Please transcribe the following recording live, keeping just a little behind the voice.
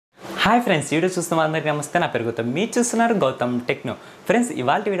Hi friends, video చూస్తున్న అందరికీ నమస్తే. నా పేరు గౌతమ్, మీరు చూస్తున్నారు గౌతమ్ టెక్నో. ఫ్రెండ్స్,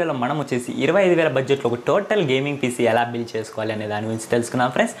 ఇవాళ వీడియోలో మనం వచ్చేసి 25,000 బడ్జెట్లో ఒక టోటల్ గేమింగ్ పీసీ ఎలా బిల్డ్ చేసుకోవాలి అనే దాని గురించి తెలుసుకున్నాం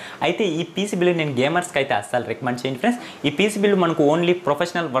ఫ్రెండ్స్. అయితే ఈ పీసీ బిల్డ్ నేను గేమర్స్కి అయితే అస్సలు రికమెండ్ చేయండి ఫ్రెండ్స్. ఈ పీసీ బిల్డ్ మనకు ఓన్లీ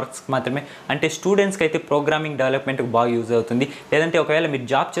ప్రొఫెషనల్ వర్క్స్ మాత్రమే, అంటే స్టూడెంట్స్కి అయితే ప్రోగ్రామింగ్ డెవలప్మెంట్కి బాగా యూజ్ అవుతుంది. లేదంటే ఒకవేళ మీరు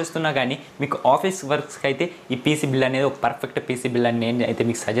జాబ్ చేస్తున్నా కానీ మీకు ఆఫీస్ వర్క్స్కి అయితే ఈ పీసీ బిల్డ్ అనేది ఒక పర్ఫెక్ట్ పీసీ బిల్డ్ అని నేను అయితే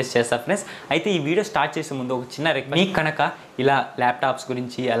మీకు సజెస్ట్ చేస్తాను ఫ్రెండ్స్. అయితే ఈ వీడియో స్టార్ట్ చేసే ముందు ఒక చిన్న రిక్వెస్ట్, మీకు కనుక ఇలా ల్యాప్టాప్స్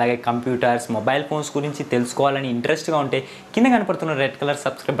గురించి అలాగే కంప్యూటర్స్ మొబైల్ ఫోన్స్ గురించి తెలుసుకోవాలని ఇంట్రెస్ట్గా ఉంటే కింద కనపడుతున్న red colour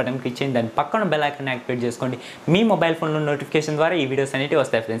subscribe button click చేయండి. దాని పక్కన బెల్ ఐకాన్ యాక్టివేట్ చేసుకోండి. మీ మొబైల్ ఫోన్లో నోటిఫికేషన్ ద్వారా ఈ వీడియోస్ అనేవి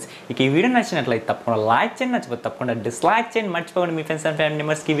వస్తాయి ఫ్రెండ్స్. ఇక ఈ వీడియో నచ్చినట్లయితే తప్పకుండా లైక్ చేయండి, నచ్చిపోతే తప్పకుండా డిస్లైక్ చేయండి. మర్చిపోకండి మీ ఫ్రెండ్స్ అండ్ ఫ్యామిలీ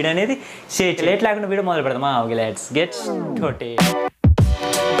మెంబర్స్కి ఈ వీడియో అనేది షేర్ చేయండి. లేట్ లేకుండా వీడియో మొదలు పెడదామా? Okay, let's get started.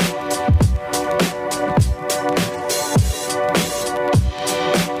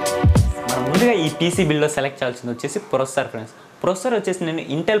 ముందుగా ఈ పీసీ బిల్లో సెలెక్ట్ చేయాల్సింది వచ్చేసి ప్రొసెసర్ ఫ్రెండ్స్. ప్రొసెసర్ వచ్చేసి నేను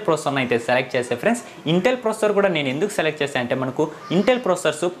ఇంటెల్ ప్రొసెసర్ని అయితే సెలెక్ట్ చేసే ఫ్రెండ్స్. ఇంటెల్ ప్రొసెసర్ కూడా నేను ఎందుకు సెలెక్ట్ చేశాను అంటే మనకు ఇంటెల్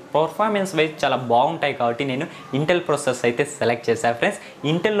ప్రొసెసర్స్ పర్ఫార్మెన్స్ వైజ్ చాలా బాగుంటాయి కాబట్టి నేను ఇంటెల్ ప్రొసెసర్స్ అయితే సెలెక్ట్ చేశాను ఫ్రెండ్స్.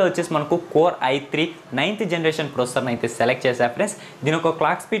 ఇంటెల్లో వచ్చేసి మనకు కోర్ i3 9th జనరేషన్ ప్రొసెసర్ని అయితే సెలెక్ట్ చేశాను ఫ్రెండ్స్. దీని ఒక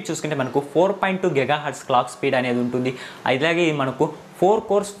క్లాక్ స్పీడ్ చూసుకుంటే మనకు 4.2 GHz క్లాక్ స్పీడ్ అనేది ఉంటుంది. అలాగే మనకు 4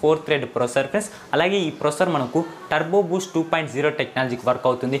 cores 4 thread ప్రొసెసర్ ఫ్రెండ్స్. అలాగే ఈ ప్రొసెసర్ మనకు టర్బో బూస్ట్ 2.0 టెక్నాలజీకి వర్క్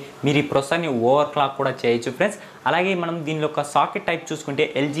అవుతుంది. మీరు ఈ ప్రొసెసర్ని ఓవర్ క్లాక్ కూడా చేయొచ్చు ఫ్రెండ్స్. అలాగే మనం దీనిలో ఒక సాకెట్ టైప్ చూసుకుంటే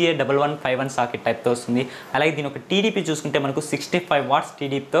LGA 1151 సాకెట్ టైప్తో వస్తుంది. అలాగే దీని ఒక టీడీపీ చూసుకుంటే మనకు 65 watts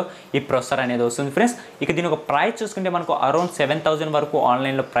టీడీపీతో ఈ ప్రొసెసర్ అనేది వస్తుంది ఫ్రెండ్స్. ఇక దీని ఒక ప్రైస్ చూసుకుంటే మనకు అరౌండ్ 7,000 వరకు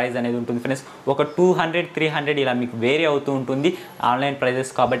ఆన్లైన్లో ప్రైస్ అనేది ఉంటుంది ఫ్రెండ్స్. ఒక 200-300 ఇలా మీకు వేరీ అవుతూ ఉంటుంది ఆన్లైన్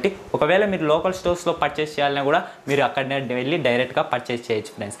ప్రైజెస్ కాబట్టి. ఒకవేళ మీరు లోకల్ స్టోర్స్లో పర్చేస్ చేయాలన్నా కూడా మీరు అక్కడనే వెళ్ళి డైరెక్ట్గా పర్చేస్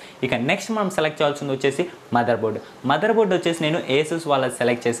చేయొచ్చు ఫ్రెండ్స్. ఇక నెక్స్ట్ మనం సెలెక్ట్ చేయాల్సింది వచ్చేసి మదర్ బోర్డ్ వచ్చేసి నేను ఏసూస్ వాళ్ళది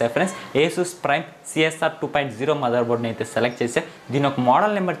సెలెక్ట్ చేశాను friends. Asus prime CSR 2.0 mother బోర్డ్ని అయితే సెలెక్ట్ చేసా. దీని ఒక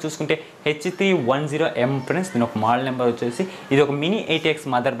మోడల్ నెంబర్ చూసుకుంటే H310M ఫ్రెండ్స్. దీని ఒక మోడల్ నెంబర్ వచ్చేసి ఇది ఒక mini 8X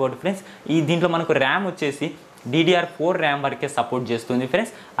mother board friends. దీంట్లో మనకు ర్యామ్ వచ్చేసి DDR4 ర్యామ్ వరకే సపోర్ట్ చేస్తుంది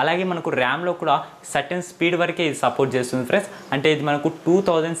ఫ్రెండ్స్. అలాగే మనకు ర్యామ్లో కూడా సర్టెన్ స్పీడ్ వరకే ఇది సపోర్ట్ చేస్తుంది ఫ్రెండ్స్. అంటే ఇది మనకు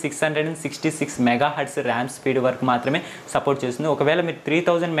 2666 MHz ర్యామ్ స్పీడ్ వరకు మాత్రమే సపోర్ట్ చేస్తుంది. ఒకవేళ మీరు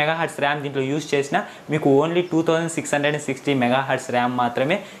 3000 MHz ర్యామ్ దీంట్లో యూజ్ చేసినా మీకు ఓన్లీ 2660 MHz ర్యామ్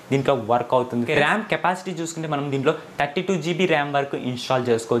మాత్రమే దీంట్లో వర్క్ అవుతుంది. ర్యామ్ కెపాసిటీ చూసుకుంటే మనం దీంట్లో 32 GB ర్యామ్ వరకు ఇన్స్టాల్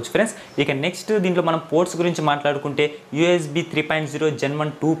చేసుకోవచ్చు ఫ్రెండ్స్. ఇక నెక్స్ట్ దీంట్లో మనం పోర్ట్స్ గురించి మాట్లాడుకుంటే USB 3.0 Gen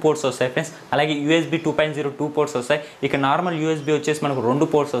 1 2 పోర్ట్స్ వస్తాయి ఫ్రెండ్స్. అలాగే USB 2.0 2 పోర్ట్స్ వస్తాయి. ఇక నార్మల్ USB వచ్చేసి మనకు 2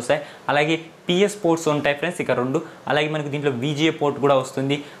 పోర్ట్స్ వస్తాయి. అలాగే PS పోర్ట్స్ ఉంటాయి ఫ్రెండ్స్, ఇక 2. అలాగే మనకు దీంట్లో VGA పోర్ట్ కూడా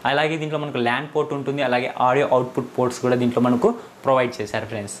వస్తుంది. అలాగే దీంట్లో మనకు ల్యాన్ పోర్ట్ ఉంటుంది. అలాగే ఆడియో అవుట్పుట్ పోర్ట్స్ కూడా దీంట్లో మనకు ప్రొవైడ్ చేశారు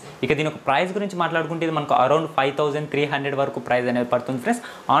ఫ్రెండ్స్. ఇక దీని ఒక ప్రైస్ గురించి మాట్లాడుకుంటే ఇది మనకు అరౌండ్ 5,300 వరకు ప్రైస్ అనేది పడుతుంది ఫ్రెండ్స్.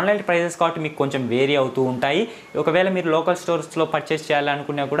 ఆన్లైన్ ప్రైజెస్ కాబట్టి మీకు కొంచెం వేరీ అవుతూ ఉంటాయి. ఒకవేళ మీరు లోకల్ స్టోర్స్లో పర్చేస్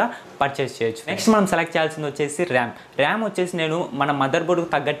చేయాలనుకున్నా కూడా పర్చేస్ చేయొచ్చు. నెక్స్ట్ మనం సెలెక్ట్ చేయాల్సింది వచ్చేసి ర్యామ్ వచ్చేసి నేను మన మదర్ బోర్డ్కి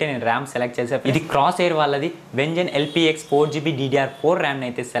తగ్గట్టే నేను ర్యామ్ సెలెక్ట్ చేశాను. ఇది క్రాస్ ఎయిర్ వాళ్ళది వెంజన్ LPX 4GB DDR4 ర్యామ్ని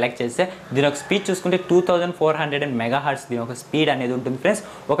అయితే సెలెక్ట్ చేస్తే దీని ఒక స్పీడ్ చూసుకుంటే 2400 MHz దీని ఒక స్పీడ్ అనేది ఉంటుంది ఫ్రెండ్స్.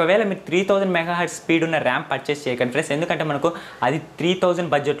 ఒకవేళ మీరు 3000 MHz స్పీడ్ ఉన్న ర్యామ్ పర్చేస్ చేయకండి ఫ్రెండ్స్, ఎందుకంటే మనకు అది 3000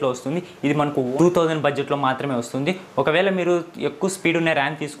 బడ్జెట్లో వస్తుంది. ఇది మనకు 2000 బడ్జెట్లో మాత్రమే వస్తుంది. ఒకవేళ మీరు ఎక్కువ స్పీడ్ ఉన్న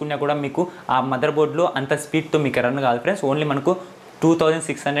ర్యామ్ తీసుకున్నా కూడా మీకు ఆ మదర్ బోర్డ్లో అంత స్పీడ్తో మీకు రన్ కాదు ఫ్రెండ్స్. ఓన్లీ మనకు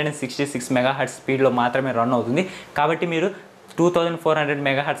 2666 MHz స్పీడ్లో మాత్రమే రన్ అవుతుంది. కాబట్టి మీరు 2400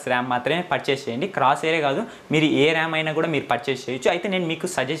 MHz ర్యామ్ మాత్రమే పర్చేస్ చేయండి. క్రాస్ ఎయిరే కాదు, మీరు ఏ ర్యామ్ అయినా కూడా మీరు పర్చేస్ చేయొచ్చు. అయితే నేను మీకు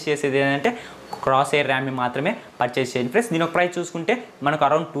సజెస్ట్ చేసేది ఏంటంటే క్రాస్ ఎయిర్ ర్యామ్ని మాత్రమే పర్చేస్ చేయండి ఫ్రెండ్స్. దీని ఒక ప్రైస్ చూసుకుంటే మనకు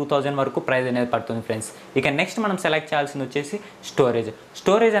అరౌండ్ 2000 వరకు ప్రైస్ అనేది పడుతుంది ఫ్రెండ్స్. ఇక నెక్స్ట్ మనం సెలెక్ట్ చేయాల్సింది వచ్చేసి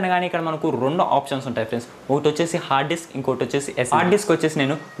స్టోరేజ్ అనగానే ఇక్కడ మనకు 2 ఆప్షన్స్ ఉంటాయి ఫ్రెండ్స్. ఒకటి వచ్చేసి హార్డ్ డిస్క్, ఇంకోటి వచ్చేసి హార్డ్ డిస్క్ వచ్చేసి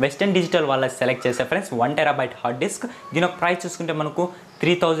నేను వెస్టర్న్ డిజిటల్ వాళ్ళ సెలెక్ట్ చేశాను ఫ్రెండ్స్. 1 TB hard disk. దీని ఒక ప్రైస్ చూసుకుంటే మనకు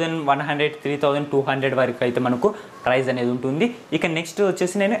 3100-3200 వరకు అయితే మనకు ప్రైస్ అనేది ఉంటుంది. ఇక నెక్స్ట్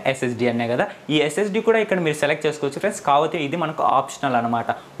వచ్చేసి నేను SSD అనే కదా, ఈ SSD కూడా ఇక్కడ మీరు సెలెక్ట్ చేసుకోవచ్చు ఫ్రెండ్స్. కాకపోతే ఇది మనకు ఆప్షనల్ అనమాట.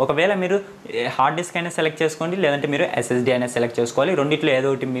 ఒకవేళ మీరు హార్డ్ డిస్క్ అయినా సెలెక్ట్ చేసుకోండి, లేదంటే మీరు SSD అయినా సెలెక్ట్ చేసుకోవాలి. రెండిట్లో ఏదో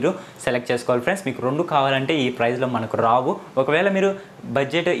ఒకటి మీరు సెలెక్ట్ చేసుకోవాలి ఫ్రెండ్స్. మీకు 2 కావాలంటే ఈ ప్రైస్లో మనకు రావు. ఒకవేళ మీరు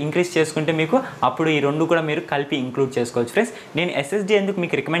బడ్జెట్ ఇంక్రీజ్ చేసుకుంటే మీకు అప్పుడు ఈ 2 కూడా మీరు కలిపి ఇంక్లూడ్ చేసుకోవచ్చు ఫ్రెండ్స్. నేను SSD ఎందుకు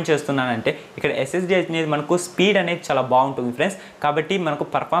మీకు రికమెండ్ చేస్తున్నానంటే ఇక్కడ SSD అనేది మనకు స్పీడ్ అనేది చాలా బాగుంటుంది ఫ్రెండ్స్. కాబట్టి మనకు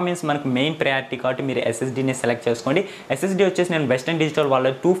పర్ఫార్మెన్స్ మనకు మెయిన్ ప్రయారిటీ కాబట్టి మీరు SSDని సెలెక్ట్ చేసుకోండి. SSD వచ్చేసి నేను వెస్టర్న్ డిజిటల్ వాళ్ళ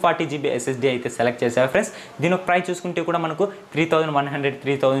 240 GB SSD అయితే సెలెక్ట్ చేశాను ఫ్రెండ్స్. దీని ఒక ప్రైస్ చూసుకుంటే కూడా మనకు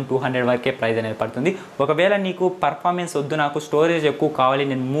 3100-3200 వరకే ప్రైస్ ప్రైస్ అనేది పడుతుంది. ఒకవేళ నీకు పర్ఫార్మెన్స్ వద్దు, నాకు స్టోరేజ్ ఎక్కువ కావాలి,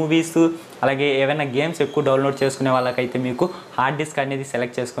 నేను మూవీస్ అలాగే ఏవైనా గేమ్స్ ఎక్కువ డౌన్లోడ్ చేసుకునే వాళ్ళకైతే మీకు హార్డ్ డిస్క్ అనేది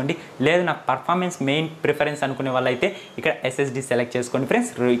సెలెక్ట్ చేసుకోండి. లేదు నాకు పర్ఫార్మెన్స్ మెయిన్ ప్రిఫరెన్స్ అనుకునే వాళ్ళైతే ఇక్కడ SSD సెలెక్ట్ చేసుకోండి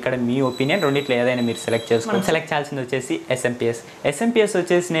ఫ్రెండ్స్. ఇక్కడ మీ ఒపీనియన్, రెండిట్లో ఏదైనా మీరు సెలెక్ట్ చేసుకోండి. మనం సెలెక్ట్ చేయాల్సింది వచ్చేసి SMP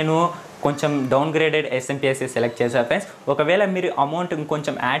వచ్చేసి నేను కొంచెం డౌన్ గ్రేడెడ్ SMP సెలెక్ట్ చేశాను ఫ్రెండ్స్. ఒకవేళ మీరు అమౌంట్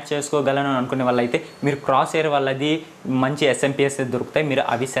ఇంకొంచెం యాడ్ చేసుకోగలను అనుకునే వాళ్ళైతే మీరు క్రాస్ ఎయిర్ వాళ్ళది మంచి SMP దొరుకుతాయి, మీరు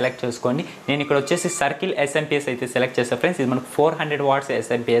అవి సెలెక్ట్ చేసుకోండి. నేను ఇక్కడ వచ్చేసి సర్కిల్ SMP అయితే సెలెక్ట్ చేశాను ఫ్రెండ్స్. ఇది మనకు 400 వాట్స్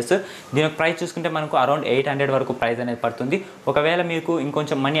SMP. దీని ప్రైస్ చూసుకుంటే మనకు అరౌండ్ 800 వరకు ప్రైస్ అనేది పడుతుంది. ఒకవేళ మీకు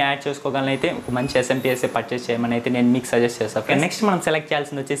ఇంకొంచెం మనీ యాడ్ చేసుకోగలనైతే ఒక మంచి SMP పర్చేస్ చేయమని అయితే నేను మీకు సజెస్ట్ చేస్తాను. నెక్స్ట్ మనం సెలెక్ట్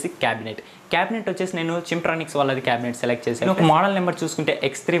చేయాల్సింది వచ్చేసి క్యాబినెట్ వచ్చేసి నేను చింట్రానిక్స్ వాళ్ళది క్యాబినెట్ సెలెక్ట్ చేశాను. ఒక మోడల్ నెంబర్ చూసుకుంటే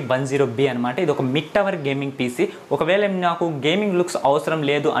X310B అనమాట. ఇది ఒక మిడ్ టవర్ గేమింగ్ PC. ఒకవేళ నాకు గేమింగ్ లుక్స్ అవసరం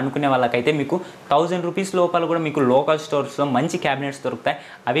లేదు అనుకునే వాళ్ళకైతే మీకు 1000 రూపీస్ లోపల కూడా మీకు లోకల్ స్టోర్స్లో మంచి క్యాబినెట్స్ దొరుకుతాయి,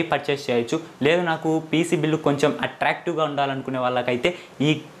 అవి పర్చేస్ చేయొచ్చు. లేదు నాకు PC బిల్లు కొంచెం అట్రాక్టివ్గా ఉండాలనుకునే వాళ్ళకైతే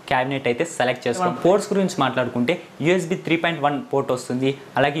ఈ క్యాబినెట్ అయితే సెలెక్ట్ చేసుకోండి. పోర్ట్స్ గురించి మాట్లాడుకుంటే USB 3.1 పోర్ట్ వస్తుంది,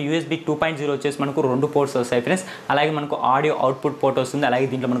 అలాగే USB 2.0 వచ్చేసి మనకు 2 పోర్ట్స్ వస్తాయి ఫ్రెండ్స్. అలాగే మనకు ఆడియో అవుట్పుట్ పోర్ట్ వస్తుంది, అలాగే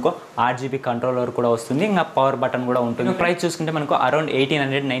దీంట్లో మనకు RGB కంట్రోలర్ కూడా వస్తుంది, ఇంకా పవర్ బటన్ కూడా ఉంటుంది. ప్రైస్ చూసుకుంటే మనకు అరౌండ్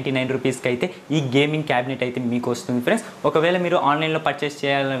 1899 రూపీస్కి అయితే ఈ గేమింగ్ క్యాబినెట్ అయితే మీకు వస్తుంది ఫ్రెండ్స్. ఒకవేళ మీరు ఆన్లైన్లో పర్చేస్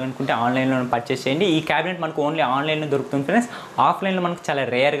చేయాలనుకుంటే ఆన్లైన్లో పర్చేస్ చేయండి. ఈ క్యాబినెట్ మనకు ఓన్లీ ఆన్లైన్లో దొరుకుతుంది ఫ్రెండ్స్, ఆఫ్లైన్లో మనకు చాలా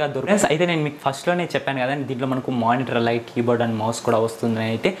రేర్గా దొరుకుతుంది. అయితే నేను మీకు ఫస్ట్లోనే చెప్పాను కదా, దీంట్లో మనకు మానిటర్ అలాగే కీబోర్డ్ అండ్ మౌస్ కూడా వస్తుంది.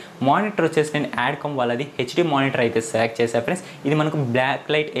 అయితే మానిటర్ వచ్చేసి నేను యాడ్కామ్ వాళ్ళది HD మానిటర్ అయితే సెలెక్ట్ చేశాను ఫ్రెండ్స్. ఇది మనకు బ్లాక్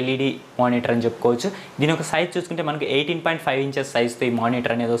లైట్ LED మానిటర్ అని చెప్పుకోవచ్చు. దీని ఒక సైజ్ చూసుకుంటే మనకు 18.5 ఇంచెస్ సైజ్తో ఈ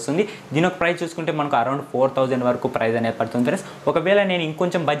మానిటర్ అనేది వస్తుంది. దీని ఒక ప్రైస్ చూసుకుంటే మనకు అరౌండ్ 4000 వరకు ప్రైస్ అనేది పడుతుంది ఫ్రెండ్స్. ఒకవేళ నేను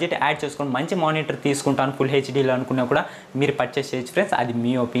ఇంకొంచెం బడ్జెట్ యాడ్ చేసుకొని మంచి మానిటర్ తీసుకుంటాను ఫుల్ HDలో అనుకున్నా కూడా మీరు పర్చేస్ చేయొచ్చు ఫ్రెండ్స్, అది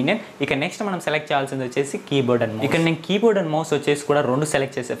మీ ఒపీనియన్. ఇక నెక్స్ట్ మనం సెలెక్ట్ చేయాల్సింది వచ్చేసి కీబోర్డ్ అండ్ మౌస్. ఇక్కడ నేను కీబోర్డ్ అండ్ మౌస్ వచ్చేసి కూడా 2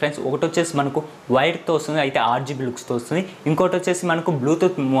 సెలెక్ట్ చేశాను ఫ్రెండ్స్. ఒకటి వచ్చేసి మనకు వైర్తో వస్తుంది, అయితే RGB లుక్స్తో వస్తుంది. ఇంకోటి వచ్చేసి మనకు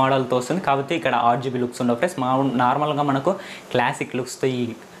బ్లూటూత్ మోడల్తో వస్తుంది, కాబట్టి ఇక్కడ RGB లుక్స్ ఉండవు ఫ్రెండ్స్. నార్మల్గా మనకు క్లాసిక్ లుక్స్తో ఈ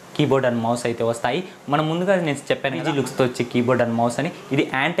కీబోర్డ్ అండ్ మౌస్ అయితే వస్తాయి. మనం ముందుగా నేను చెప్పాను ఈజీ లుక్స్తో వచ్చే కీబోర్డ్ అండ్ మౌస్ అని. ఇది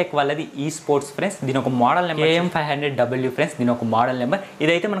యాంటెక్ వాళ్ళది eSports ఫ్రెండ్స్. దీని ఒక మోడల్ నెంబర్ AM500W ఫ్రెండ్స్. దీని ఒక మోడల్ నెంబర్.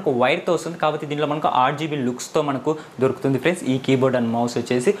 ఇదైతే మనకు వైర్తో వస్తుంది, కాబట్టి దీనిలో మనకు RGB లుక్స్తో మనకు దొరుకుతుంది ఫ్రెండ్స్ ఈ కీబోర్డ్ అండ్ మౌస్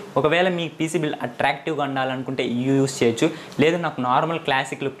వచ్చేసి. ఒకవేళ మీ PC బిల్ అట్రాక్టివ్గా ఉండాలనుకుంటే యూస్ చేయొచ్చు, లేదు నాకు నార్మల్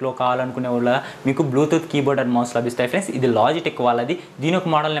క్లాసిక్ లుక్లో కావాలనుకునే వాళ్ళ మీకు బ్లూటూత్ కీబోర్డ్ అండ్ మౌస్ లభిస్తాయి ఫ్రెండ్స్. ఇది లాజిటెక్ వాళ్ళది. దీని ఒక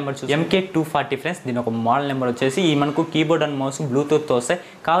మోడల్ నెంబర్ చూసి MK240 ఫ్రెండ్స్. దీని ఒక మోడల్ నెంబర్ వచ్చేసి ఈ మనకు కీబోర్డ్ అండ్ మౌస్ బ్లూటూత్తో వస్తాయి,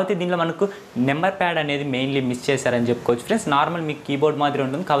 కాబట్టి దీంట్లో మనకు నెంబర్ ప్యాడ్ అనేది మెయిన్లీ మిస్ చేశారని చెప్పుకోవచ్చు ఫ్రెండ్స్. నార్మల్ మీకు కీబోర్డ్ మాదిరి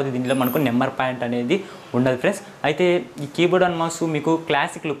ఉంటుంది, కాబట్టి దీంట్లో మనకు నెంబర్ ప్యాడ్ అనేది ఉండదు ఫ్రెండ్స్. అయితే ఈ కీబోర్డ్ అండ్ మౌస్ మీకు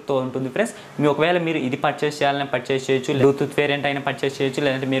క్లాసిక్ లుక్తో ఉంటుంది ఫ్రెండ్స్. మీ ఒకవేళ మీరు ఇది పర్చేస్ చేయాలని పర్చేస్ చేయొచ్చు, బ్లూటూత్ వేరియంట్ అయినా పర్చేస్ చేయొచ్చు,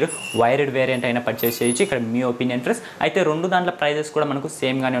 లేదంటే మీరు వైర్డ్ వేరియంట్ అయినా పర్చేస్ చేయొచ్చు. ఇక్కడ మీ ఒపీనియన్ ఫ్రెండ్స్. అయితే రెండు దాంట్లో ప్రైజెస్ కూడా మనకు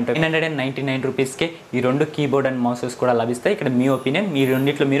సేమ్గానే ఉంటాయి. 999 రూపీస్కే ఈ 2 కీబోర్డ్ అండ్ మౌసెస్ కూడా లభిస్తాయి. ఇక్కడ మీ ఒపీనియన్, మీ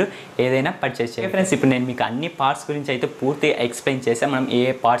రెండిట్లో మీరు ఏదైనా పర్చేస్ చేయాలి ఫ్రెండ్స్. ఇప్పుడు నేను మీకు అన్ని పార్ట్స్ గురించి అయితే పూర్తిగా ఎక్స్ప్లెయిన్ చేశాను, మనం ఏ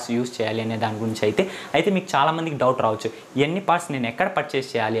పార్ట్స్ యూస్ చేయాలి అనే దాని గురించి అయితే మీకు చాలామందికి డౌట్ రావచ్చు, ఎన్ని పార్ట్స్ నేను ఎక్కడ పర్చేస్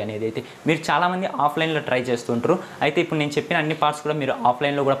చేయాలి అనేది. అయితే మీరు చాలామంది ఆఫ్లైన్లో ట్రై చేస్తుంటారు. అయితే ఇప్పుడు నేను చెప్పిన అన్ని పార్ట్స్ కూడా మీరు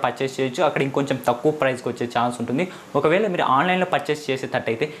ఆఫ్లైన్లో కూడా పర్చేస్ చేయొచ్చు, అక్కడ ఇంకొంచెం తక్కువ ప్రైస్కి వచ్చే ఛాన్స్ ఉంటుంది. ఒకవేళ మీరు ఆన్లైన్లో పర్చేస్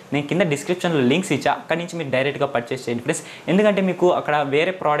చేసేటట్టయితే నేను కింద డిస్క్రిప్షన్లో లింక్స్ ఇచ్చా, అక్కడి నుంచి మీరు డైరెక్ట్గా పర్చేస్ చేయండి ఫ్రెండ్స్. ఎందుకంటే మీకు అక్కడ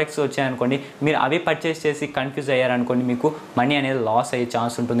వేరే ప్రోడక్ట్స్ వచ్చాయనుకోండి, మీరు అవి పర్చేస్ చేసి కన్ఫ్యూజ్ అయ్యారనుకోండి, మీకు మనీ అనేది లాస్ అయ్యే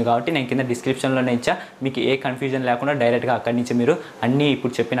ఛాన్స్ ఉంటుంది. కాబట్టి నేను కింద డిస్క్రిప్షన్లోనే ఇచ్చా, మీకు ఏ కన్ఫ్యూజన్ లేకుండా డైరెక్ట్గా అక్కడి నుంచి మీరు అన్ని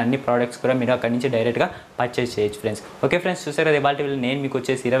ఇప్పుడు చెప్పిన అన్ని ప్రోడక్ట్స్ కూడా మీరు అక్కడి నుంచి డైరెక్ట్గా పర్చేస్ చేయొచ్చు ఫ్రెండ్స్. ఓకే ఫ్రెండ్స్, చూసారు కదా ఇవాళ నేను మీకు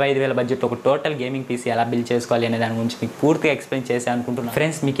వచ్చేసి 25,000 బడ్జెట్లో ఒక టోటల్ గేమింగ్ PC ఎలా బిల్డ్ చేసుకోవాలి అనే దాని గురించి మీకు పూర్తిగా ఎక్స్ప్లెయిన్ చేసి అనుకుంటున్నాను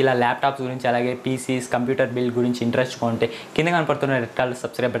ఫ్రెండ్స్. మీకు ఇలా ల్యాప్టాప్స్ గురించి అలాగే PCs కంప్యూటర్ బిల్డ్ గురించి ఇంట్రెస్ట్ ఉంటే కింద కనపడుతున్న red colour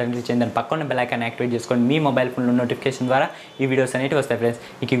subscribe button click చేయండి, దాని పక్కన బెల్ ఐకాన్ యాక్టివేట్ చేసుకోండి. మీ మొబైల్ ఫోన్లో నోటిఫికేషన్ ద్వారా ఈ వీడియోస్ అనేవి వస్తాయి ఫ్రెండ్స్.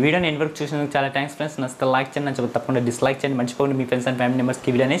 ఈ వీడియోని ఎంతవరకు చూసినందుకు చాలా థ్యాంక్స్ ఫ్రెండ్స్. నచ్చితే లైక్ చేయండి, నచ్చకపోతే తప్పకుండా డిస్లైక్ చేయండి, మర్చిపోండి మీ ఫ్రెండ్స్ అండ్ ఫ్యామిలీ మెంబర్స్కి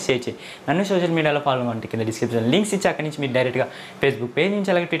ఈ వీడియోని షేర్ చేయండి. నన్ను సోషల్ మీడియాలో ఫాలో అవ్వండి, కింద డిస్క్రిప్షన్ లింక్స్ ఇచ్చి అక్కడి నుంచి మీరు డైరెక్ట్గా ఫేస్బుక్ పేజ్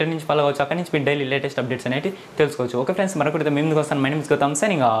నుంచి అలాగే ట్విట్టర్ నుంచి ఫాలో అవ్వచ్చు. అక్కడి నుంచి మీరు డైలీ లేటెస్ట్ అప్డేట్స్ అనేవి తెలుసుకోవచ్చు. ఓకే ఫ్రెండ్స్, మరొకటి మేము వస్తాను. My name is Gautam,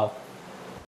 signing off.